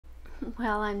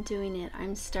Well, I'm doing it.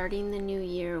 I'm starting the new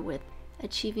year with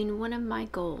achieving one of my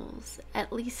goals,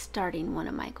 at least starting one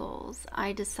of my goals.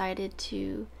 I decided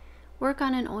to work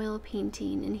on an oil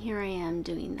painting, and here I am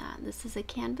doing that. This is a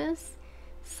canvas,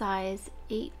 size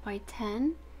 8 by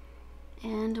 10,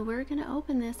 and we're gonna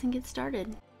open this and get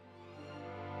started.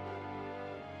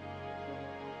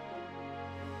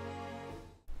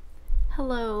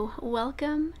 Hello,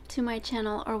 welcome to my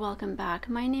channel, or welcome back.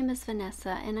 My name is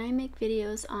Vanessa and I make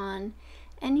videos on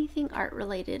anything art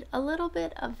related, a little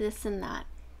bit of this and that.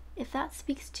 If that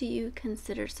speaks to you,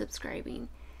 consider subscribing.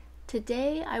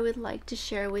 Today I would like to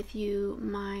share with you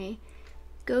my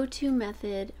go-to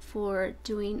method for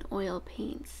doing oil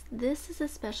paints. This is a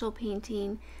special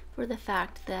painting for the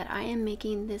fact that I am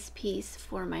making this piece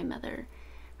for my mother.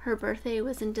 Her birthday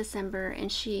was in December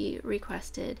and she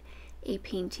requested a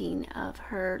painting of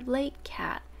her late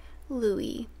cat,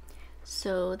 Louie.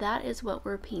 So that is what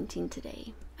we're painting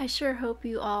today. I sure hope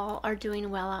you all are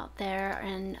doing well out there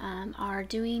and are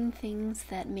doing things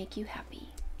that make you happy.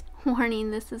 Warning,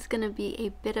 this is going to be a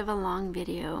bit of a long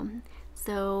video.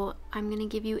 So I'm going to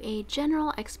give you a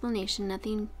general explanation,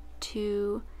 nothing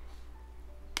too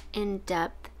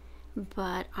in-depth,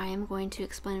 but I am going to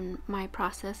explain my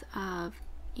process of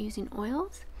using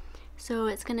oils. So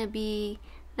it's going to be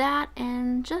that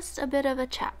and just a bit of a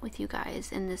chat with you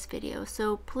guys in this video.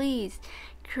 So please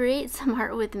create some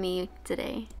art with me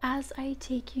today. As I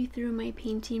take you through my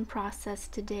painting process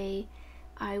today,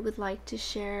 I would like to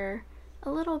share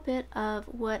a little bit of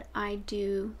what I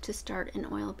do to start an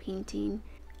oil painting.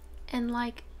 And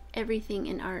like everything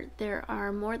in art, there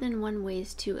are more than one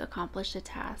ways to accomplish a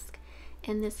task,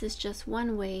 and this is just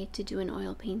one way to do an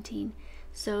oil painting.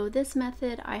 So this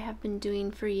method I have been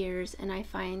doing for years and I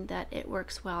find that it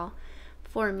works well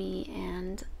for me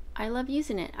and I love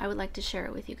using it. I would like to share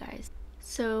it with you guys.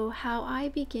 So how I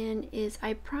begin is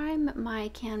I prime my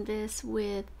canvas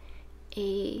with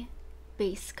a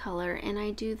base color, and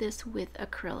I do this with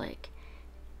acrylic.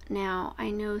 Now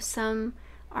I know some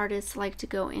artists like to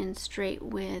go in straight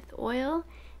with oil,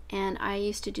 and I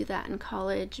used to do that in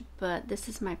college, but this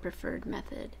is my preferred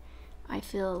method. I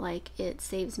feel like it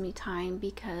saves me time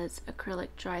because acrylic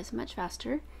dries much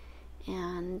faster,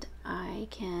 and I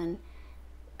can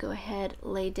go ahead,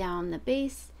 lay down the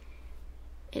base,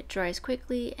 it dries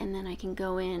quickly, and then I can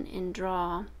go in and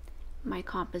draw my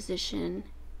composition,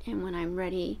 and when I'm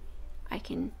ready I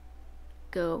can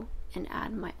go and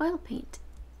add my oil paint.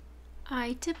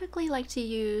 I typically like to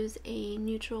use a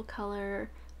neutral color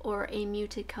or a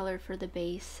muted color for the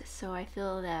base, so I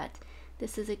feel that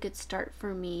this is a good start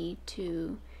for me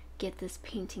to get this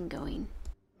painting going.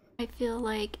 I feel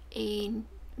like a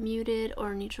muted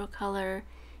or neutral color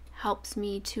helps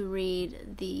me to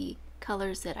read the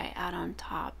colors that I add on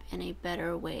top in a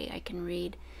better way. I can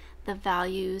read the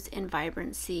values and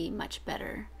vibrancy much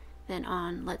better than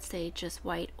on, let's say, just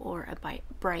white or a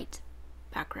bright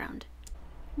background.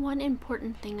 One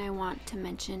important thing I want to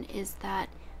mention is that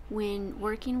when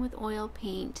working with oil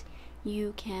paint,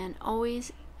 you can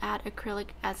always add acrylic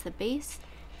as the base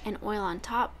and oil on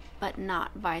top, but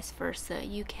not vice versa.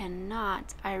 You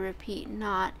cannot, I repeat,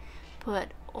 not put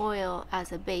oil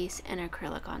as a base and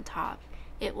acrylic on top.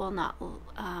 It will not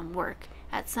work.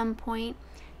 At some point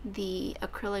the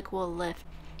acrylic will lift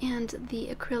and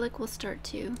the acrylic will start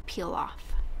to peel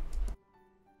off.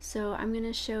 So I'm going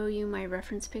to show you my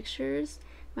reference pictures.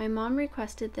 My mom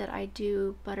requested that I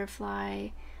do butterfly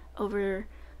over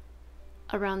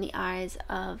around the eyes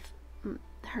of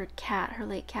her cat, her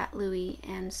late cat Louie,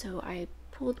 and so I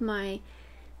pulled my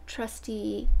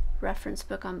trusty reference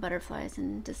book on butterflies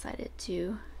and decided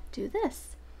to do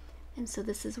this. And so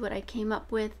this is what I came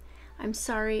up with. I'm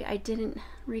sorry I didn't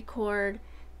record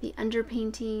the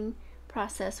underpainting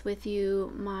process with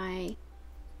you. My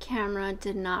camera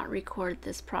did not record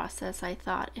this process. I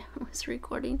thought it was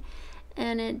recording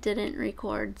and it didn't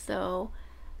record, so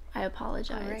I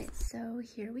apologize. Alright, so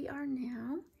here we are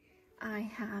now. I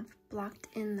have blocked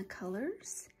in the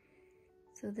colors.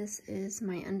 So this is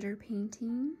my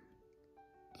underpainting.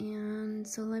 And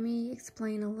so let me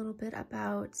explain a little bit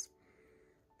about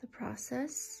the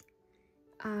process.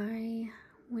 I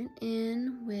went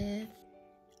in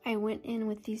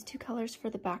with these two colors for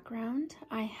the background.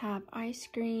 I have ice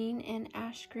green and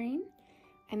ash green.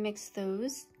 I mixed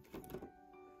those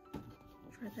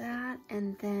for that,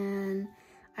 and then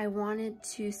I wanted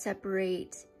to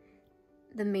separate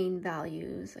the main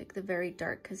values, like the very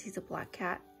dark, because he's a black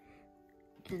cat,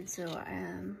 and so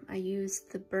I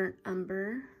used the burnt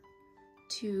umber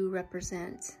to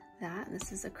represent that.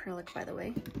 This is acrylic, by the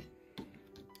way.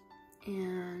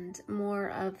 And more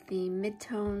of the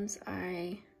midtones,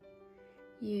 I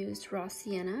used raw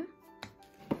sienna.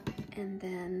 And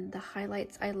then the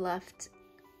highlights I left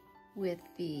with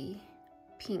the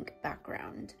pink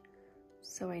background,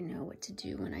 so I know what to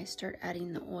do when I start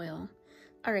adding the oil.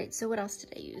 All right, so what else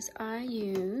did I use? I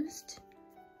used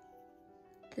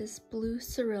this blue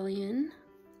cerulean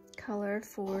color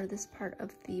for this part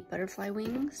of the butterfly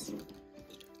wings.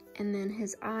 And then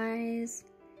his eyes,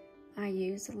 I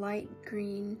used light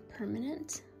green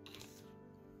permanent.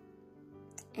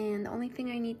 And the only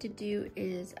thing I need to do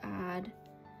is add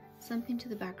something to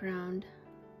the background.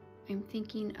 I'm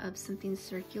thinking of something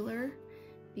circular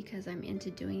because I'm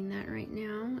into doing that right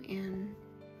now, and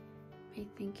I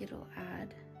think it'll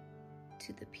add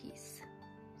to the piece.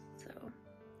 So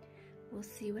we'll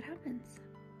see what happens.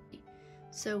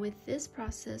 So with this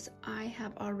process, I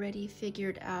have already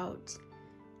figured out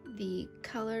the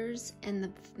colors and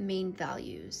the main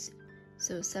values.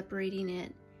 So separating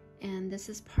it, and this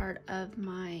is part of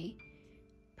my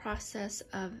process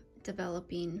of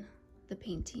developing the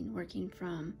painting, working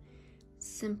from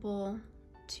simple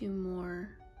to more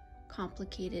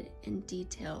complicated and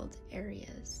detailed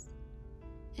areas.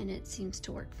 And it seems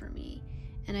to work for me.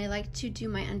 And I like to do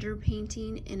my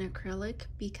underpainting in acrylic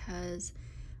because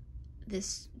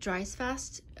this dries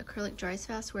fast, acrylic dries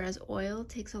fast, whereas oil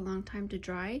takes a long time to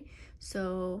dry.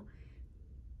 So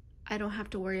I don't have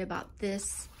to worry about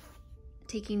this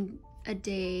taking a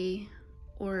day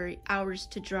or hours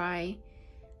to dry,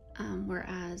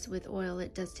 whereas with oil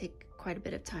it does take quite a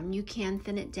bit of time. You can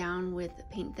thin it down with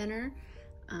paint thinner,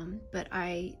 but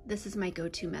this is my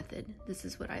go-to method. This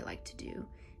is what I like to do,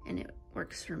 and it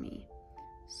works for me.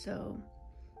 So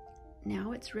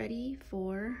now it's ready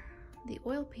for the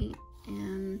oil paint,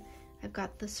 and I've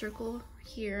got the circle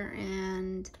here,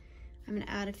 and I'm gonna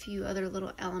add a few other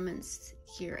little elements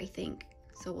here, I think.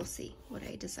 So we'll see what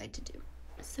I decide to do.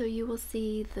 So you will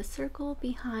see the circle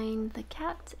behind the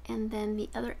cat, and then the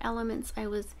other elements I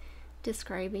was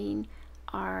describing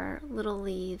are little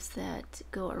leaves that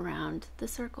go around the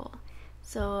circle.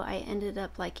 So I ended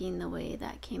up liking the way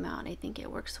that came out. I think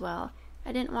it works well.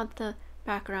 I didn't want the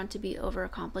background to be over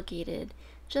complicated,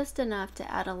 just enough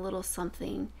to add a little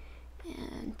something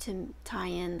and to tie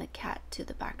in the cat to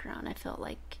the background. I felt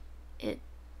like it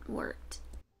worked.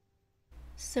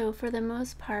 So for the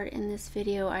most part in this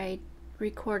video, I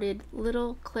recorded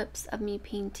little clips of me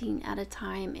painting at a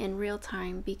time in real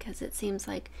time because it seems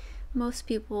like most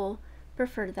people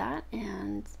prefer that,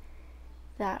 and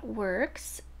that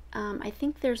works. I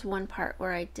think there's one part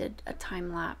where I did a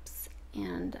time lapse,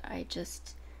 and I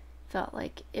just felt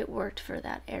like it worked for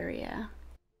that area.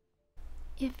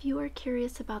 If you are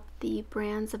curious about the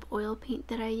brands of oil paint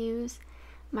that I use,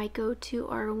 my go-to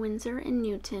are Winsor &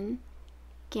 Newton,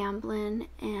 Gamblin,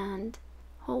 and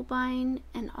Holbein,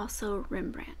 and also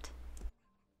Rembrandt.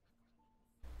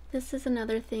 This is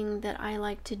another thing that I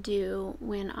like to do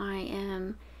when I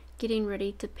am getting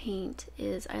ready to paint,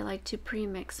 is I like to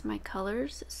pre-mix my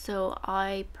colors. So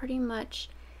I pretty much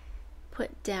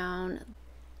put down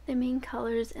the main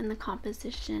colors in the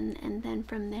composition, and then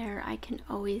from there I can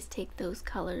always take those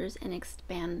colors and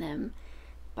expand them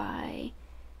by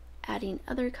adding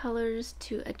other colors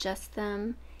to adjust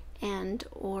them, and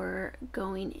or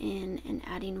going in and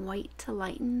adding white to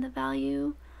lighten the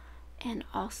value, and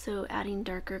also adding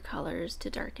darker colors to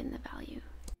darken the value.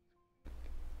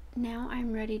 Now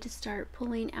I'm ready to start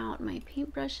pulling out my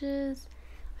paintbrushes.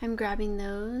 I'm grabbing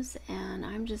those, and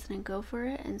I'm just gonna go for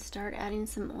it and start adding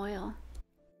some oil.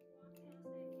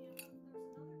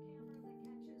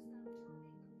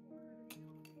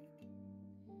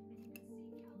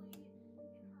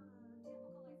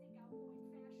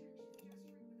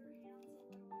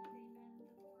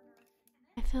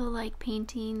 I feel like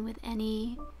painting with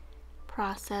any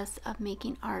process of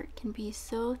making art can be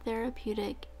so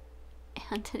therapeutic,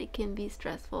 and it can be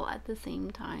stressful at the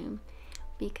same time,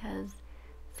 because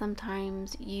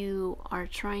sometimes you are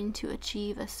trying to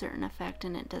achieve a certain effect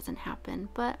and it doesn't happen,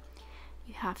 but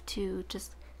you have to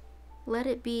just let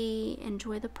it be,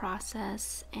 enjoy the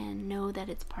process, and know that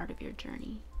it's part of your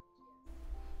journey.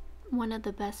 One of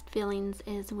the best feelings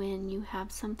is when you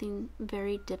have something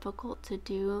very difficult to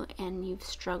do and you've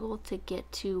struggled to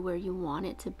get to where you want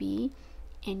it to be,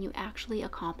 and you actually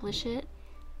accomplish it.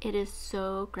 It is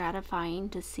so gratifying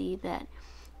to see that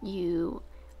you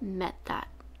met that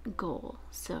goal.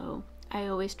 So I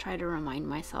always try to remind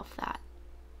myself that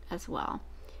as well.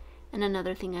 And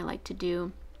another thing I like to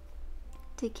do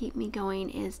to keep me going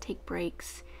is take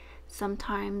breaks.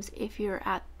 Sometimes if you're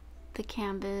at the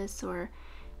canvas or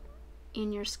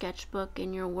in your sketchbook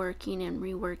and you're working and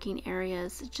reworking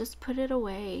areas, just put it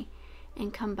away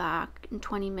and come back in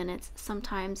 20 minutes,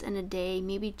 sometimes in a day,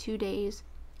 maybe 2 days,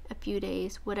 a few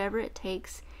days, whatever it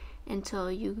takes,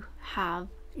 until you have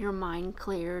your mind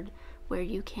cleared where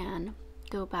you can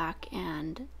go back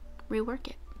and rework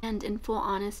it. And in full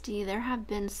honesty, there have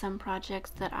been some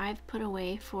projects that I've put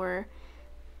away for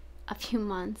a few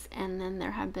months, and then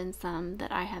there have been some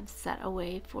that I have set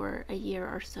away for a year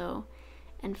or so,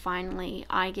 and finally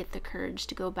I get the courage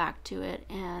to go back to it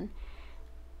and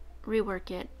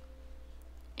rework it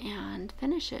and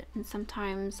finish it. And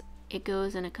sometimes it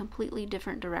goes in a completely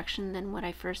different direction than what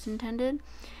I first intended,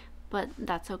 but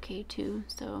that's okay too.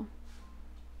 So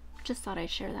just thought I'd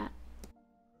share that.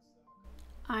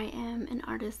 I am an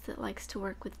artist that likes to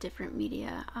work with different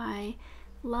media. I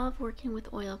love working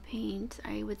with oil paint.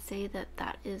 I would say that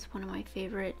that is one of my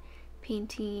favorite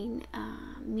painting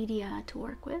media to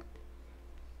work with.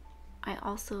 I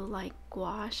also like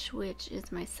gouache, which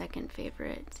is my second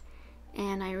favorite.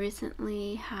 And I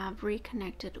recently have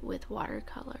reconnected with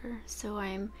watercolor. So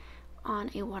I'm on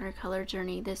a watercolor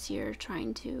journey this year,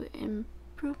 trying to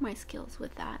improve my skills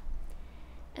with that.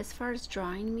 As far as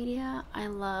drawing media, I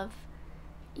love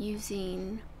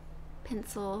using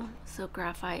pencil, so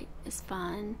graphite is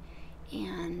fun,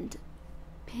 and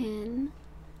pen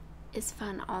is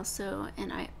fun also,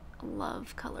 and I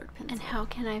love colored pencil. And how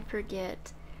can I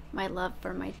forget my love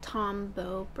for my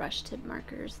Tombow brush tip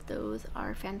markers? Those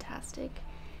are fantastic.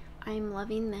 I'm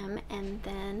loving them. And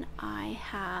then I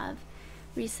have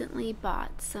recently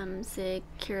bought some Zig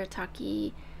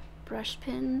Kuretake brush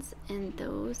pens, and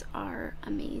those are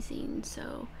amazing.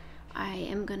 So I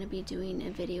am going to be doing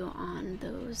a video on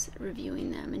those,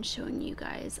 reviewing them and showing you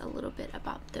guys a little bit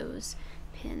about those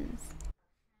pens.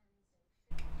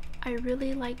 I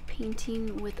really like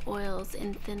painting with oils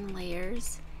in thin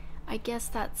layers. I guess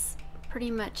that's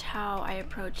pretty much how I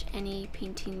approach any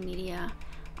painting media.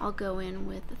 I'll go in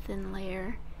with a thin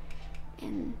layer,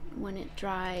 and when it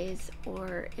dries,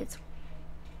 or it's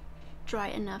dry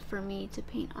enough for me to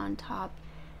paint on top,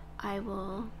 I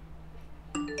will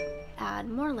add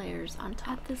more layers on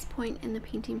top. At this point in the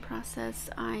painting process,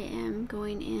 I am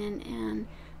going in and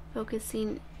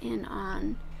focusing in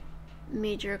on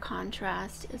major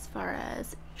contrast as far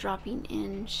as dropping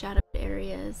in shadowed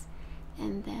areas,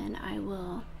 and then I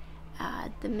will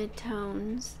add the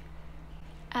midtones.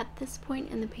 At this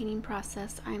point in the painting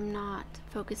process, I'm not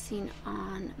focusing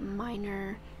on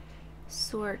minor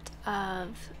sort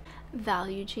of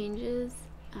value changes.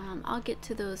 I'll get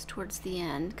to those towards the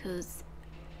end, because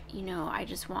you know, I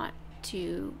just want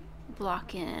to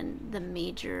block in the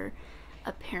major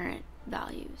apparent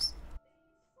values.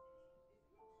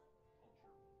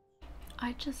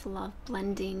 I just love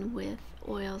blending with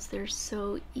oils. They're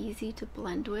so easy to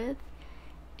blend with,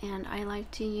 and I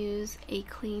like to use a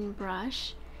clean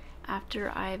brush. After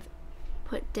I've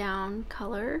put down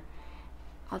color,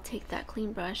 I'll take that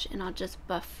clean brush and I'll just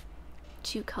buff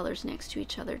two colors next to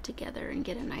each other together and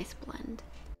get a nice blend.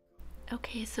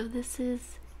 Okay, so this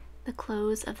is the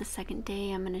close of the second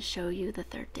day. I'm going to show you the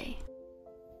third day.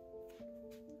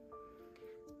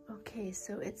 Okay,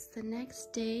 so it's the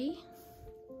next day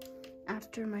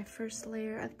after my first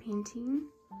layer of painting,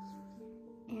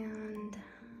 and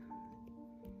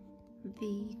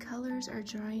the colors are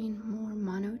drying more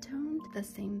monotone, the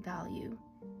same value.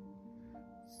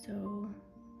 So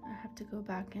I have to go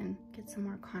back and get some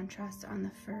more contrast on the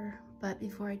fur. But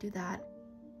before I do that,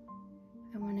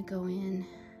 I want to go in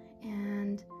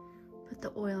and put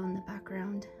the oil in the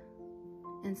background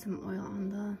and some oil on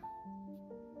the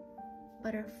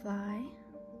butterfly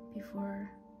before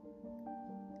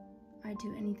I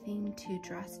do anything too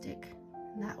drastic.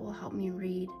 That will help me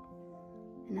read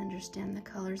and understand the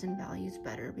colors and values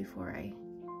better before I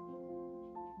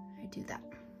do that.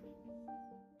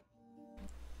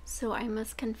 So I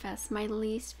must confess, my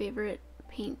least favorite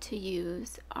paint to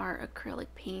use are acrylic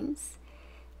paints.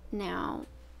 Now,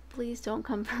 please don't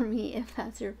come for me if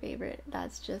that's your favorite.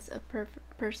 That's just a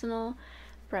personal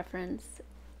preference,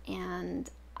 and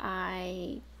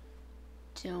I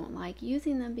don't like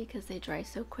using them because they dry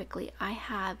so quickly. I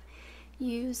have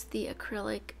used the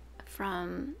acrylic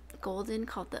from Golden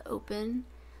called the Open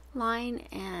line,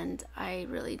 and I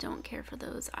really don't care for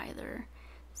those either.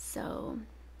 So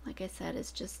like I said,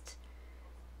 it's just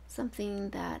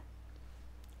something that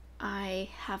I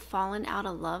have fallen out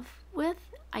of love with.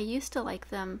 I used to like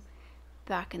them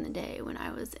back in the day when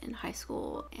I was in high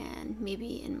school and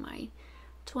maybe in my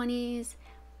 20s,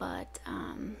 but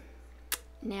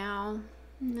now,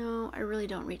 no, I really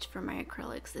don't reach for my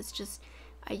acrylics. It's just,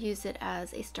 I use it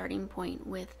as a starting point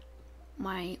with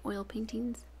my oil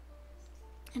paintings,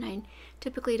 and I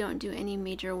typically don't do any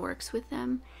major works with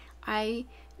them. I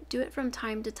do it from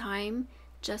time to time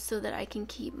just so that I can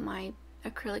keep my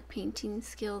acrylic painting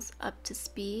skills up to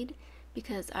speed,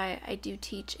 because I do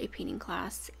teach a painting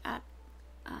class at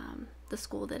the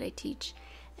school that I teach,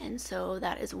 and so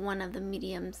that is one of the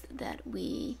mediums that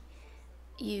we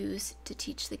use to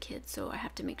teach the kids. So I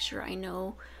have to make sure I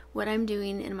know what I'm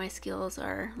doing and my skills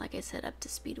are, like I said, up to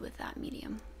speed with that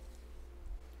medium.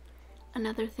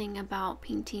 Another thing about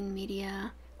painting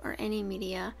media, or any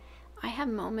media, I have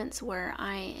moments where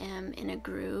I am in a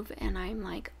groove and I'm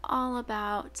like all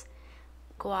about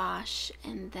gouache,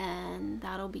 and then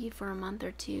that'll be for a month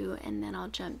or two, and then I'll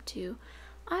jump to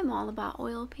I'm all about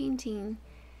oil painting,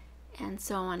 and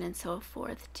so on and so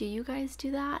forth. Do you guys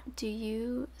do that? Do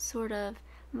you sort of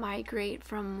migrate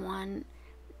from one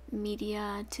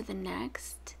media to the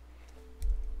next,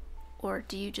 or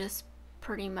do you just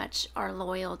pretty much are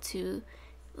loyal to,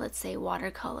 let's say,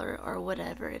 watercolor or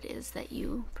whatever it is that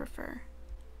you prefer?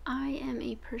 I am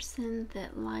a person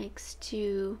that likes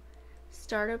to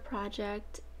start a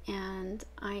project, and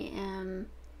I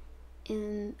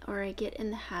get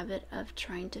in the habit of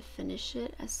trying to finish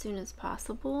it as soon as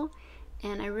possible,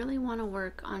 and I really want to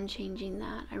work on changing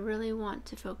that. I really want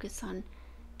to focus on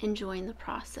enjoying the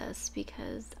process,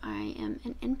 because I am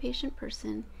an impatient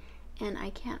person and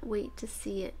I can't wait to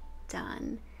see it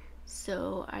done.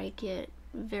 So I get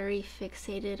very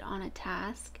fixated on a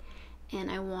task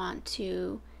and I want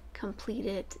to complete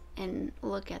it and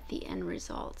look at the end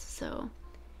results. So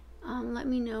let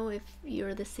me know if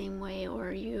you're the same way,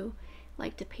 or you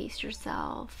like to pace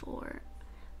yourself, or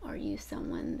are you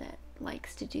someone that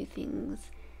likes to do things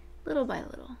little by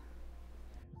little.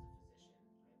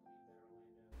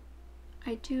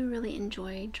 I do really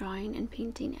enjoy drawing and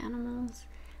painting animals.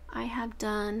 I have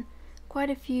done quite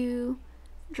a few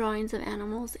drawings of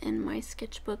animals in my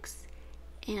sketchbooks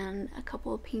and a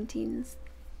couple of paintings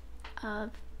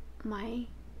of my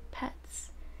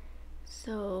pets.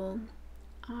 So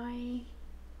I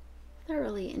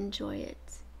thoroughly enjoy it.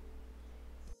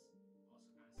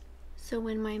 So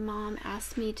when my mom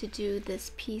asked me to do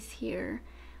this piece here,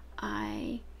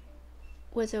 I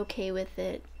was okay with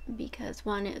it because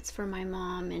one, it's for my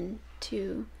mom, and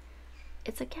two,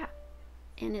 it's a cat,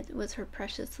 and it was her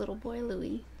precious little boy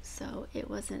Louie, so it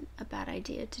wasn't a bad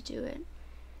idea to do it.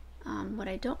 What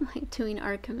I don't like doing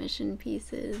are commission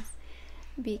pieces,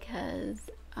 because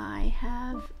I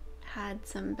have had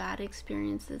some bad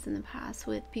experiences in the past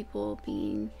with people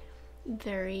being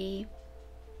very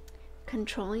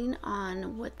controlling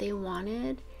on what they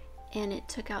wanted, and it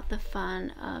took out the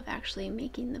fun of actually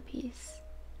making the piece.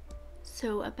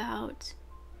 So about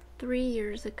 3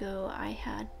 years ago, I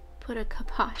had put a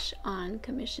kibosh on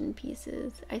commission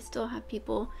pieces. I still have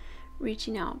people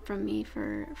reaching out from me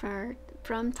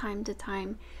from time to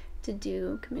time to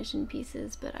do commission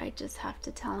pieces, but I just have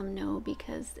to tell them no,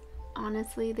 because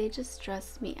honestly they just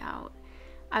stress me out.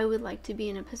 I would like to be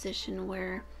in a position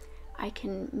where I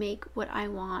can make what I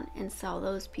want and sell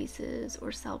those pieces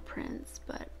or sell prints,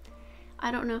 but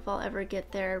I don't know if I'll ever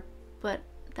get there, but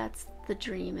that's the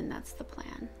dream and that's the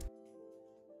plan.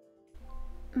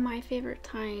 My favorite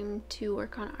time to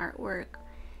work on artwork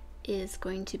is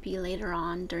going to be later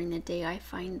on during the day. I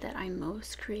find that I'm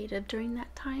most creative during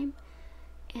that time,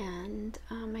 and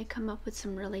I come up with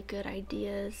some really good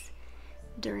ideas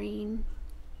during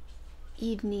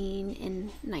evening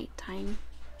and nighttime.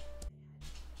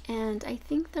 And I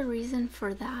think the reason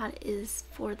for that is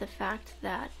for the fact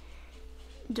that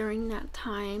during that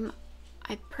time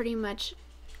I pretty much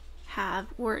have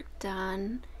work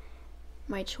done,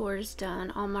 my chores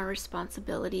done, all my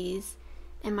responsibilities,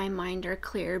 and my mind are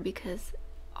clear, because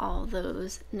all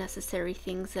those necessary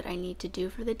things that I need to do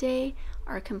for the day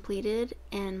are completed,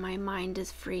 and my mind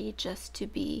is free just to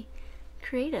be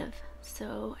creative.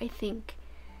 So I think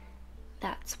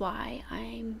that's why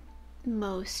I'm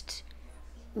most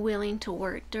willing to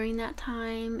work during that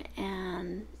time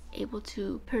and able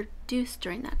to produce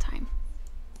during that time.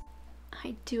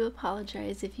 I do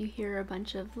apologize if you hear a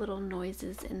bunch of little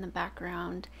noises in the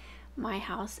background. My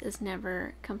house is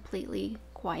never completely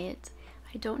quiet.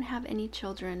 I don't have any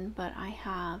children, but I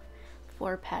have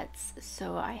 4 pets.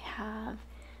 So I have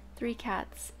 3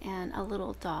 cats and a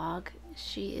little dog.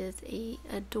 She is a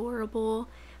adorable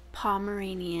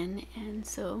Pomeranian, and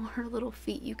so her little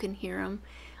feet, you can hear them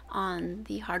on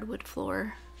the hardwood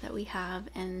floor that we have.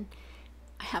 And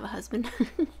I have a husband.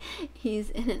 He's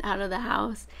in and out of the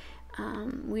house.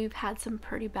 We've had some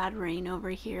pretty bad rain over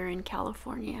here in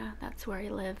California. That's where I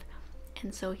live.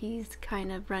 And so he's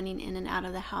kind of running in and out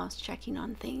of the house, checking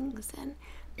on things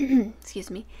and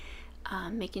excuse me,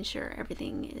 making sure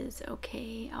everything is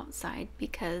okay outside,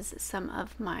 because some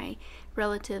of my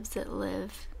relatives that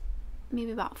live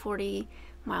maybe about 40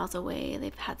 miles away,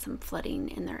 they've had some flooding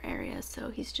in their area. So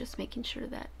he's just making sure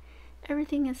that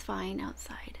everything is fine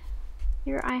outside.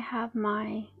 Here I have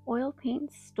my oil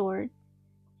paints stored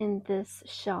in this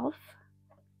shelf,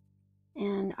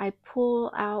 and I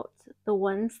pull out the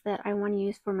ones that I want to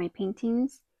use for my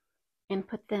paintings and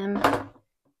put them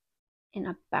in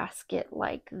a basket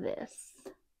like this.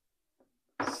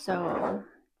 So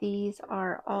these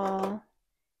are all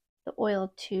the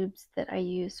oil tubes that I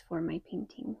use for my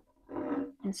painting.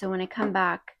 And so when I come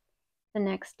back the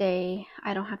next day,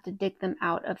 I don't have to dig them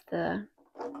out of the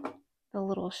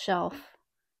little shelf.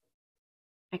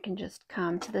 I can just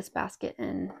come to this basket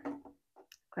and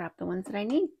grab the ones that I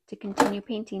need to continue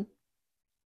painting.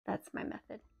 That's my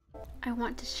method. I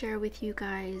want to share with you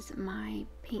guys my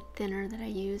paint thinner that I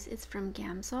use. It's from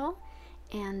Gamsol,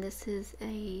 and this is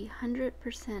a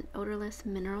 100% odorless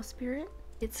mineral spirit.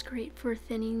 It's great for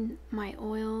thinning my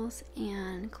oils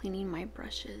and cleaning my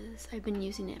brushes. I've been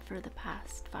using it for the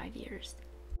past 5 years.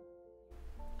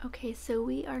 Okay, so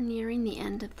we are nearing the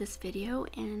end of this video,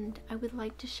 and I would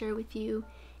like to share with you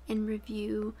and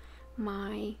review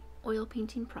my oil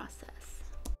painting process.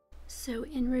 So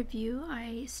in review,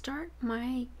 I start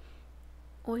my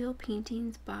oil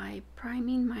paintings by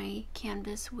priming my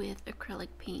canvas with acrylic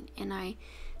paint, and I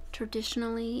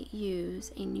traditionally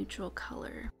use a neutral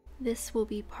color. This will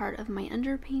be part of my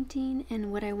underpainting,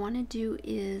 and what I want to do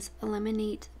is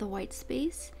eliminate the white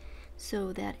space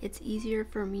so that it's easier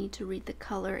for me to read the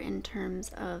color in terms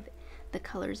of the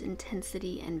color's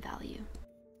intensity and value.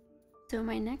 So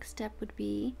my next step would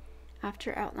be,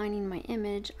 after outlining my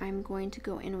image, I'm going to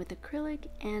go in with acrylic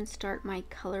and start my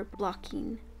color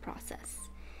blocking process.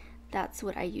 That's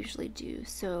what I usually do.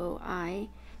 So I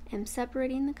am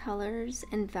separating the colors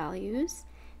and values,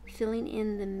 filling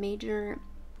in the major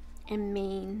and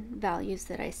main values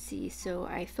that I see. So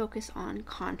I focus on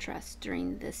contrast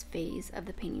during this phase of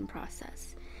the painting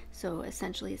process. So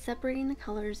essentially separating the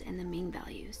colors and the main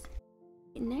values.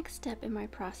 The next step in my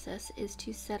process is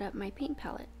to set up my paint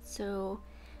palette. So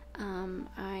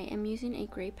I am using a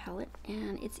gray palette,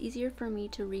 and it's easier for me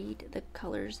to read the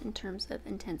colors in terms of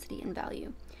intensity and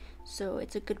value. So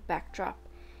it's a good backdrop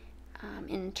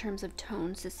in terms of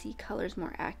tones to see colors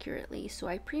more accurately. So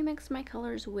I pre-mix my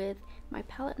colors with my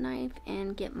palette knife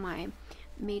and get my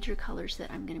major colors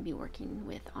that I'm going to be working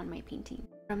with on my painting.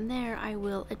 From there, I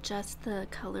will adjust the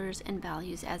colors and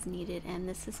values as needed, and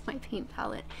this is my paint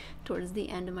palette towards the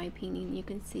end of my painting. You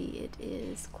can see it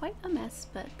is quite a mess,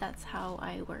 but that's how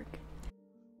I work.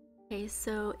 Okay,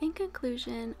 so in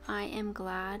conclusion, I am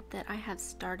glad that I have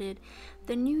started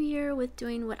the new year with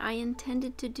doing what I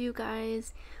intended to do,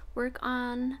 guys. Work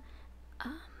on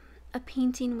a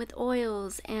painting with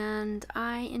oils, and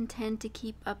I intend to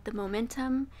keep up the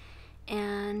momentum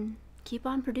and keep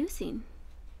on producing.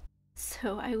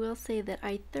 So I will say that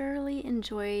I thoroughly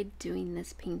enjoyed doing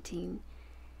this painting,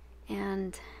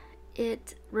 and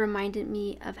it reminded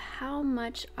me of how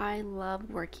much I love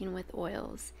working with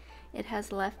oils. It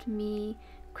has left me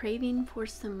craving for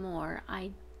some more.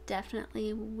 I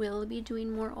definitely will be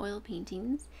doing more oil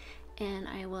paintings, and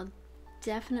I will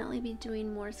definitely be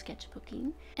doing more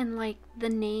sketchbooking. And like the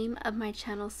name of my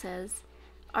channel says,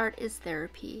 art is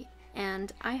therapy,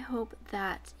 and I hope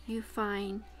that you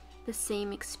find the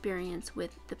same experience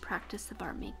with the practice of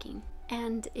art making.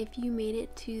 And if you made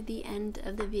it to the end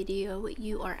of the video,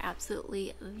 you are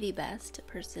absolutely the best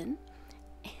person,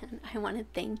 and I want to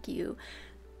thank you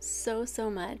so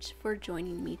much for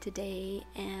joining me today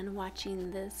and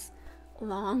watching this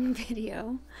long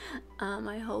video.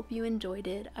 I hope you enjoyed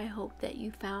it. I hope that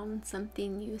you found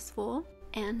something useful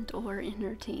and or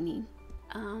entertaining.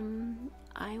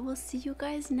 I will see you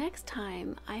guys next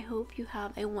time. I hope you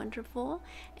have a wonderful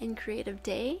and creative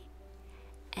day,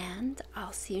 and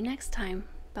I'll see you next time.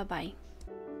 Bye-bye.